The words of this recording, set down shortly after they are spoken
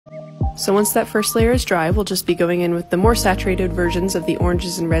So once that first layer is dry, we'll just be going in with the more saturated versions of the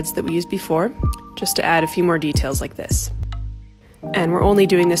oranges and reds that we used before, just to add a few more details like this. And we're only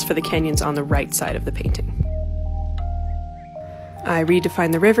doing this for the canyons on the right side of the painting. I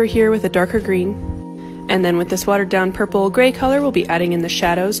redefined the river here with a darker green, and then with this watered down purple-gray color, we'll be adding in the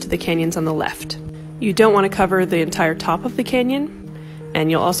shadows to the canyons on the left. You don't want to cover the entire top of the canyon, and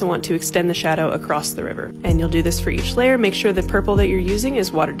you'll also want to extend the shadow across the river. And you'll do this for each layer. Make sure the purple that you're using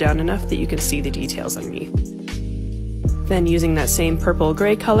is watered down enough that you can see the details underneath. Then using that same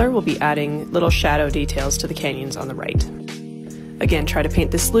purple-gray color, we'll be adding little shadow details to the canyons on the right. Again, try to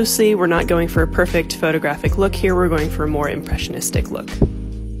paint this loosely. We're not going for a perfect photographic look here, we're going for a more impressionistic look.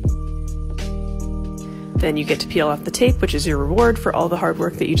 Then you get to peel off the tape, which is your reward for all the hard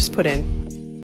work that you just put in.